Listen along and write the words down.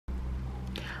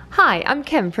Hi, I'm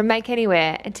Kim from Make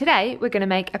Anywhere, and today we're going to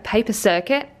make a paper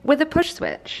circuit with a push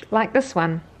switch, like this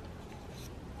one.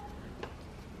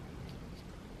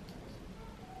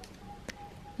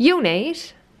 You'll need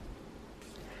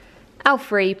our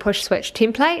free push switch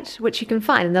template, which you can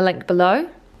find in the link below,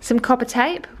 some copper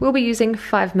tape, we'll be using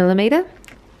 5mm,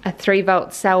 a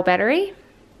 3-volt cell battery,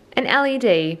 an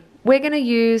LED, we're going to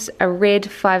use a red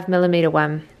 5mm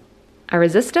one, a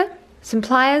resistor, some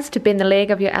pliers to bend the leg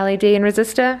of your LED and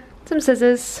resistor, some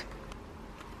scissors,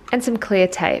 and some clear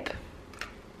tape.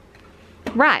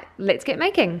 Right, let's get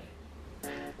making.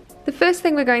 The first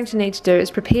thing we're going to need to do is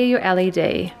prepare your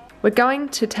LED. We're going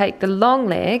to take the long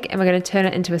leg and we're going to turn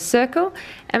it into a circle,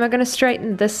 and we're going to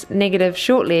straighten this negative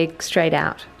short leg straight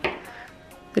out.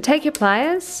 So take your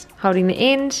pliers, holding the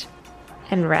end,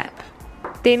 and wrap.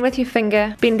 Then with your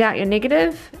finger, bend out your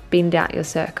negative, bend out your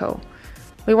circle.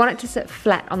 We want it to sit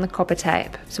flat on the copper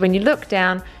tape. So when you look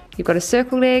down, you've got a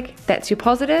circle leg, that's your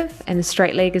positive, and the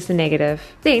straight leg is the negative.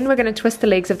 Then we're going to twist the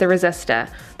legs of the resistor.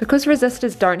 Because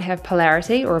resistors don't have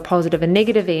polarity or a positive and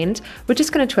negative end, we're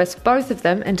just going to twist both of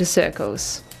them into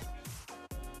circles.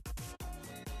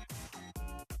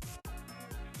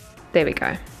 There we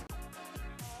go.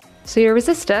 So your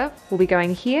resistor will be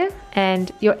going here,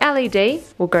 and your LED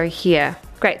will go here.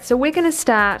 Great, so we're going to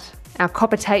start our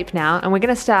copper tape now, and we're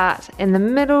going to start in the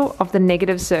middle of the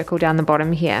negative circle down the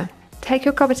bottom here. Take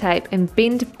your copper tape and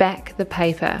bend back the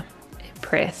paper and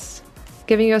press,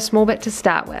 giving you a small bit to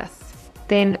start with.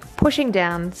 Then pushing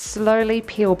down, slowly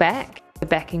peel back the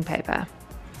backing paper.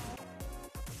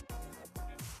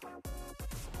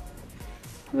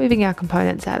 Moving our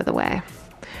components out of the way.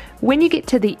 When you get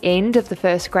to the end of the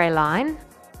first grey line,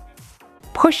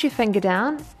 push your finger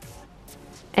down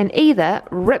and either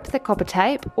rip the copper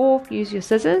tape or use your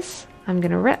scissors. I'm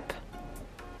going to rip.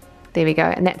 There we go,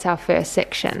 and that's our first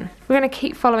section. We're going to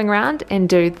keep following around and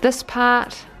do this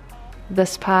part,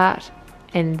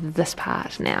 and this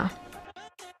part now.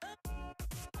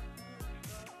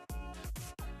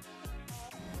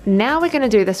 Now we're going to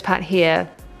do this part here.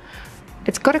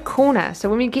 It's got a corner, so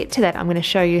when we get to that, I'm going to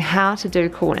show you how to do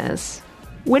corners.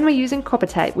 When we're using copper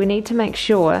tape, we need to make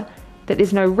sure that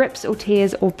there's no rips or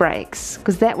tears or breaks,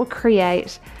 because that will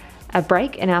create a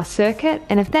break in our circuit,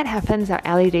 and if that happens, our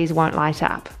LEDs won't light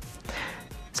up.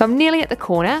 So I'm nearly at the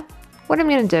corner. What I'm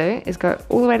going to do is go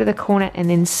all the way to the corner and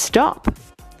then stop.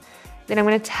 Then I'm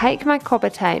going to take my copper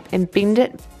tape and bend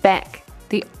it back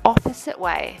the opposite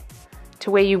way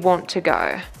to where you want to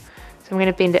go. So I'm going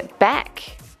to bend it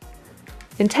back.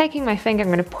 Then taking my finger, I'm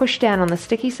going to push down on the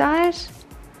sticky side,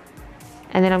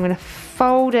 and then I'm going to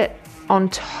fold it on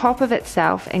top of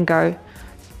itself and go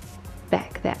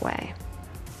back that way.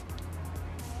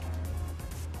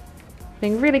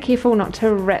 Being really careful not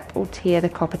to rip or tear the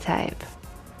copper tape.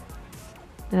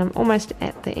 And I'm almost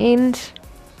at the end.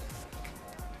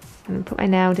 I'm going to put my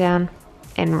nail down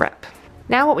and rip.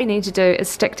 Now what we need to do is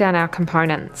stick down our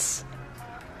components.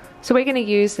 So we're going to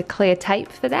use the clear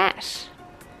tape for that. So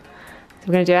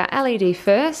we're going to do our LED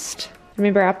first.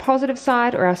 Remember, our positive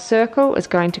side or our circle is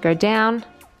going to go down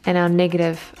and our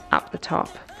negative up the top.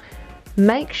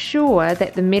 Make sure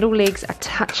that the metal legs are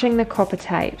touching the copper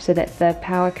tape so that the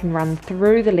power can run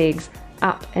through the legs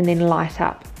up and then light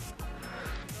up.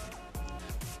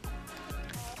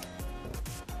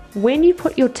 When you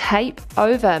put your tape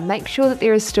over, make sure that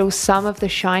there is still some of the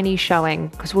shiny showing,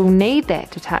 because we'll need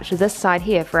that to touch this side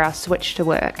here for our switch to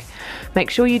work. Make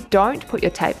sure you don't put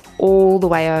your tape all the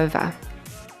way over.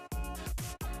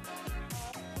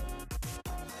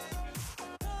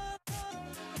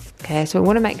 Okay, so we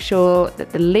want to make sure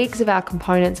that the legs of our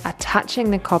components are touching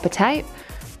the copper tape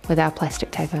with our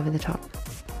plastic tape over the top.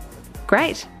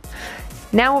 Great.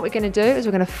 Now what we're going to do is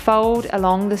we're going to fold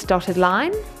along this dotted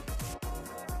line.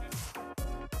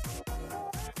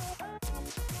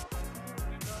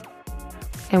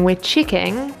 And we're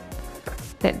checking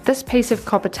that this piece of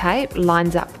copper tape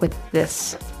lines up with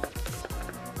this.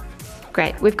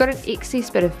 Great, we've got an excess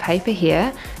bit of paper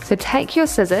here, so take your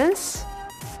scissors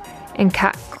and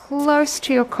cut close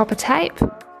to your copper tape,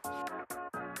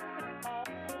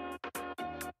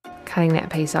 cutting that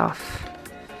piece off.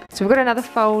 So we've got another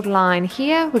fold line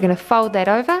here, we're going to fold that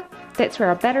over, that's where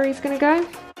our battery is going to go.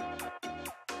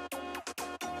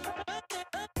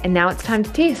 And now it's time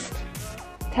to test.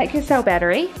 Take your cell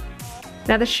battery.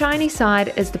 Now the shiny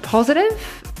side is the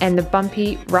positive and the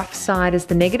bumpy rough side is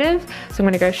the negative. So I'm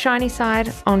going to go shiny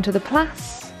side onto the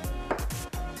plus,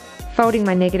 folding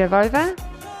my negative over,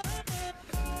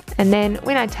 and then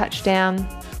when I touch down,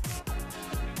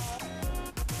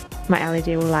 my LED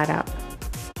will light up.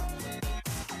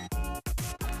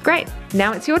 Great,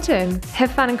 now it's your turn.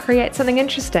 Have fun and create something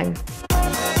interesting.